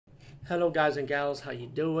Hello guys and gals, how you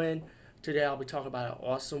doing? Today I'll be talking about an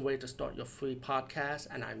awesome way to start your free podcast,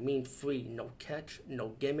 and I mean free, no catch, no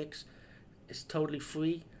gimmicks. It's totally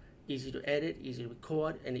free, easy to edit, easy to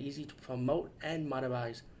record, and easy to promote and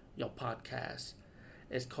monetize your podcast.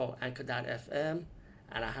 It's called Anchor.fm,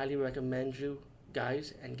 and I highly recommend you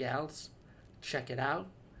guys and gals check it out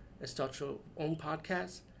and start your own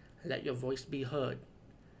podcast and let your voice be heard.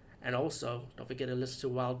 And also, don't forget to listen to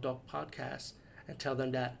Wild Dog Podcast and tell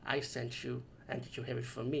them that I sent you and that you hear it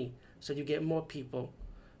from me. So you get more people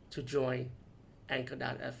to join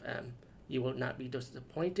Anchor.fm. You will not be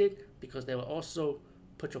disappointed because they will also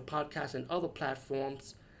put your podcast in other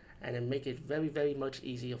platforms and then make it very, very much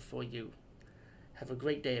easier for you. Have a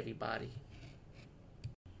great day, everybody.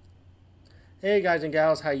 Hey guys and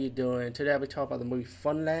gals, how you doing? Today I'll be talking about the movie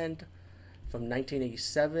Funland from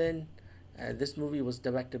 1987. And this movie was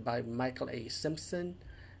directed by Michael A. Simpson.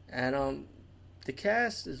 And the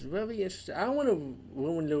cast is really interesting. I don't want to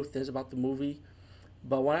ruin little things about the movie,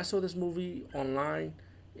 but when I saw this movie online,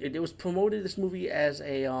 it was promoted this movie as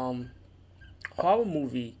a horror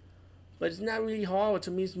movie, but it's not really horror. To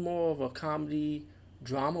me, it's more of a comedy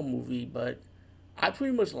drama movie. But I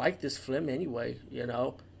pretty much like this film anyway. You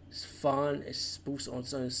know, it's fun. It spoofs on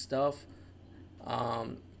certain stuff.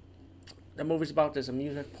 The movie's about this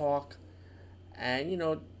amusement park, and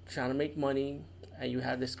trying to make money, and you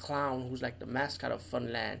have this clown who's like the mascot of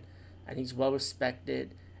Funland, and he's well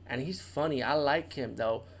respected, and he's funny. I like him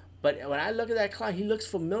though, but when I look at that clown, he looks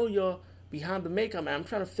familiar behind the makeup, and I'm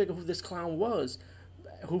trying to figure who this clown was,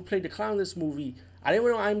 who played the clown in this movie. I didn't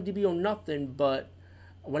went on IMDb or nothing, but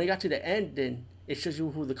when it got to the end, then it shows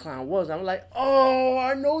you who the clown was. I'm like, oh,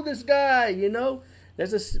 I know this guy.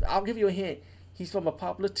 I'll give you a hint. He's from a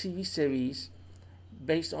popular TV series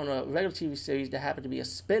based on a regular TV series that happened to be a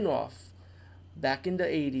spin-off back in the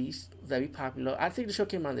 80s, very popular. I think the show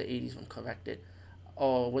came out in the 80s, if I'm corrected.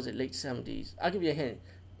 Or was it late 70s? I'll give you a hint.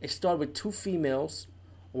 It started with two females.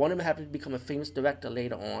 One of them happened to become a famous director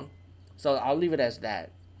later on. So I'll leave it as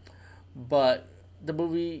that. But the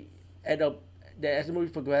movie ended up, as the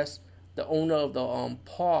movie progressed, the owner of the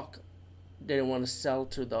park didn't want to sell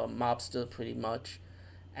to the mobster pretty much.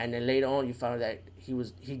 And then later on, you found out that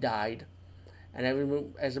he died. And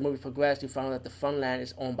as the movie progressed, you found out that the Funland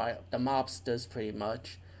is owned by the mobsters pretty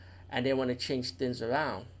much, and they want to change things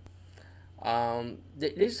around.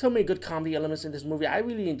 There's so many good comedy elements in this movie. I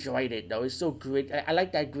really enjoyed it though. It's so gritty. I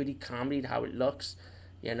like that gritty comedy, how it looks,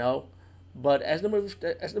 But as the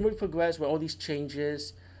movie progressed, with all these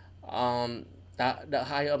changes, the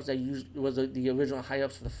high ups that was the original high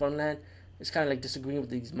ups for the Funland, it's kind of like disagreeing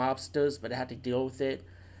with these mobsters, but they had to deal with it.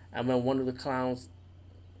 And when one of the clowns,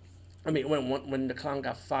 when the clown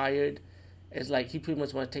got fired, it's like he pretty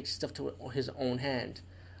much want to take stuff to his own hand.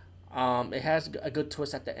 It has a good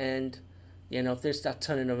twist at the end. Things start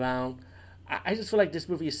turning around. I just feel like this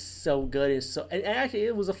movie is so good and actually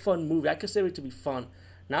it was a fun movie. I consider it to be fun.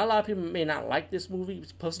 Now a lot of people may not like this movie.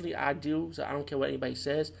 Personally, I do, so I don't care what anybody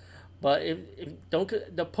says. But if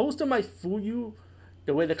the poster might fool you,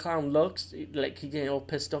 the way the clown looks, like he getting all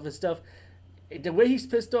pissed off and stuff. The way he's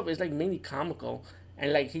pissed off is like mainly comical.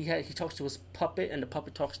 And like he talks to his puppet, and the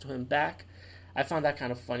puppet talks to him back. I found that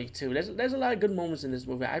kind of funny too. There's a lot of good moments in this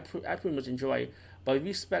movie. I pretty much enjoy it. But if you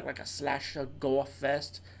expect like a slasher gore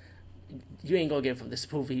fest, you ain't gonna get it from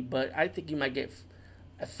this movie. But I think you might get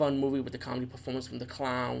a fun movie with the comedy performance from the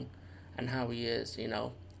clown and how he is.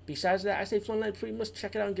 Besides that, I say Funland, pretty much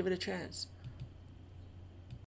check it out and give it a chance.